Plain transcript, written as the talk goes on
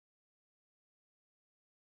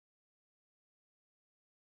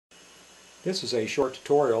This is a short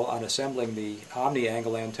tutorial on assembling the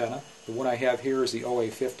Omniangle antenna. The one I have here is the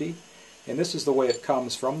OA-50, and this is the way it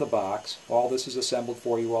comes from the box. All this is assembled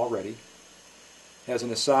for you already. As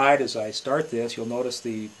an aside, as I start this, you'll notice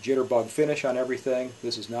the jitterbug finish on everything.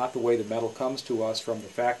 This is not the way the metal comes to us from the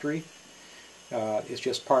factory. It's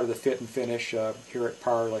just part of the fit and finish here at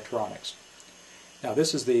Power Electronics. Now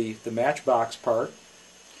this is the matchbox part.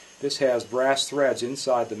 This has brass threads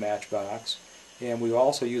inside the matchbox, and we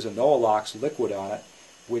also use a Noalox liquid on it,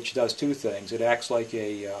 which does two things. It acts like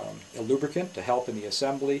a lubricant to help in the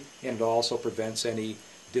assembly, and it also prevents any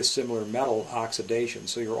dissimilar metal oxidation,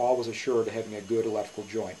 so you're always assured of having a good electrical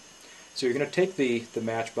joint. So you're going to take the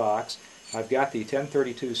matchbox. I've got the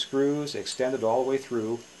 1032 screws extended all the way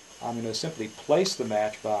through. I'm going to simply place the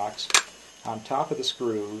matchbox on top of the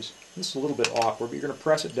screws. This is a little bit awkward, but you're going to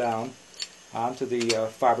press it down onto the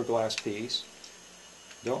fiberglass piece.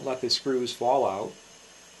 Don't let the screws fall out.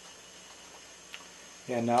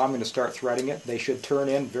 And now I'm going to start threading it. They should turn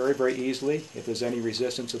in very, very easily. If there's any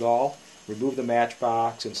resistance at all, remove the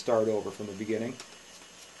matchbox and start over from the beginning.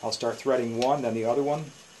 I'll start threading one, then the other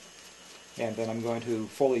one, and then I'm going to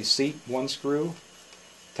fully seat one screw,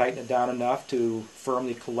 tighten it down enough to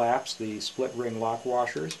firmly collapse the split ring lock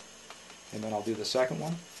washers, and then I'll do the second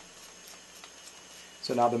one.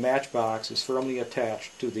 So now the matchbox is firmly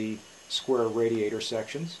attached to the square radiator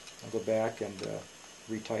sections. I'll go back and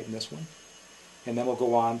retighten this one. And then we'll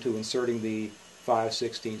go on to inserting the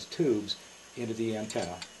 5/16 tubes into the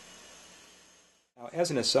antenna. Now, as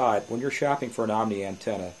an aside, when you're shopping for an Omni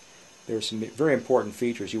antenna, there's some very important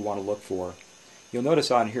features you want to look for. You'll notice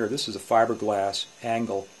on here this is a fiberglass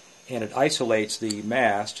angle, and it isolates the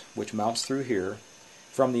mast, which mounts through here,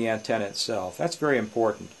 from the antenna itself. That's very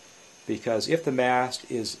important, because if the mast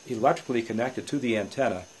is electrically connected to the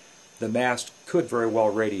antenna, the mast could very well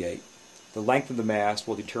radiate. The length of the mast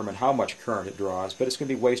will determine how much current it draws, but it's going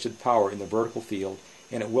to be wasted power in the vertical field,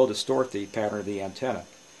 and it will distort the pattern of the antenna.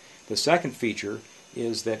 The second feature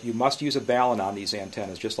is that you must use a balun on these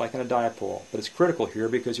antennas, just like on a dipole, but it's critical here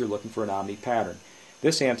because you're looking for an Omni pattern.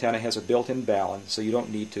 This antenna has a built-in balun, so you don't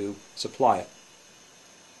need to supply it.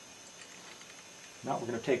 Now we're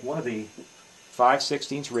going to take one of the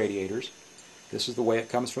 5/16 radiators. This is the way it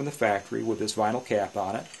comes from the factory with this vinyl cap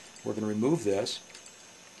on it. We're going to remove this.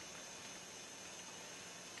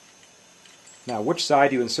 Now, which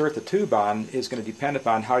side you insert the tube on is going to depend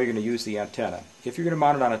upon how you're going to use the antenna. If you're going to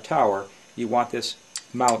mount it on a tower, you want this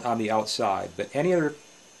mount on the outside. But any other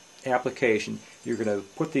application, you're going to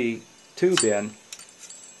put the tube in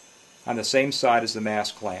on the same side as the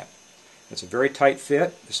mast clamp. It's a very tight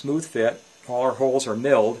fit, a smooth fit. All our holes are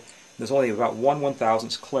milled. There's only about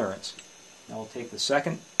 1/1000th clearance. Now we'll take the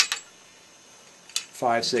second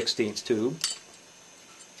 5/16 tube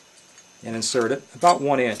and insert it. About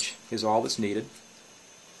 1 inch is all that's needed.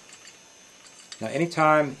 Now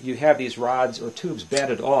anytime you have these rods or tubes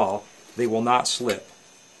bent at all, they will not slip.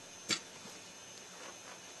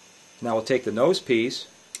 Now we'll take the nose piece,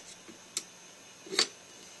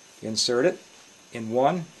 insert it in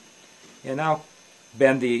one, and now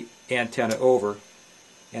bend the antenna over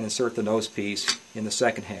and insert the nose piece in the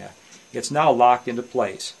second half. It's now locked into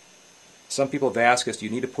place. Some people have asked us, do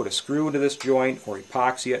you need to put a screw into this joint or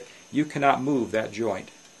epoxy it? You cannot move that joint.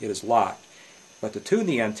 It is locked. But to tune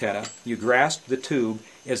the antenna, you grasp the tube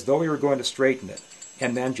as though you were going to straighten it,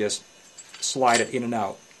 and then just slide it in and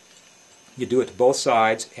out. You do it to both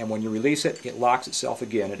sides, and when you release it, it locks itself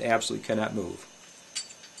again. It absolutely cannot move.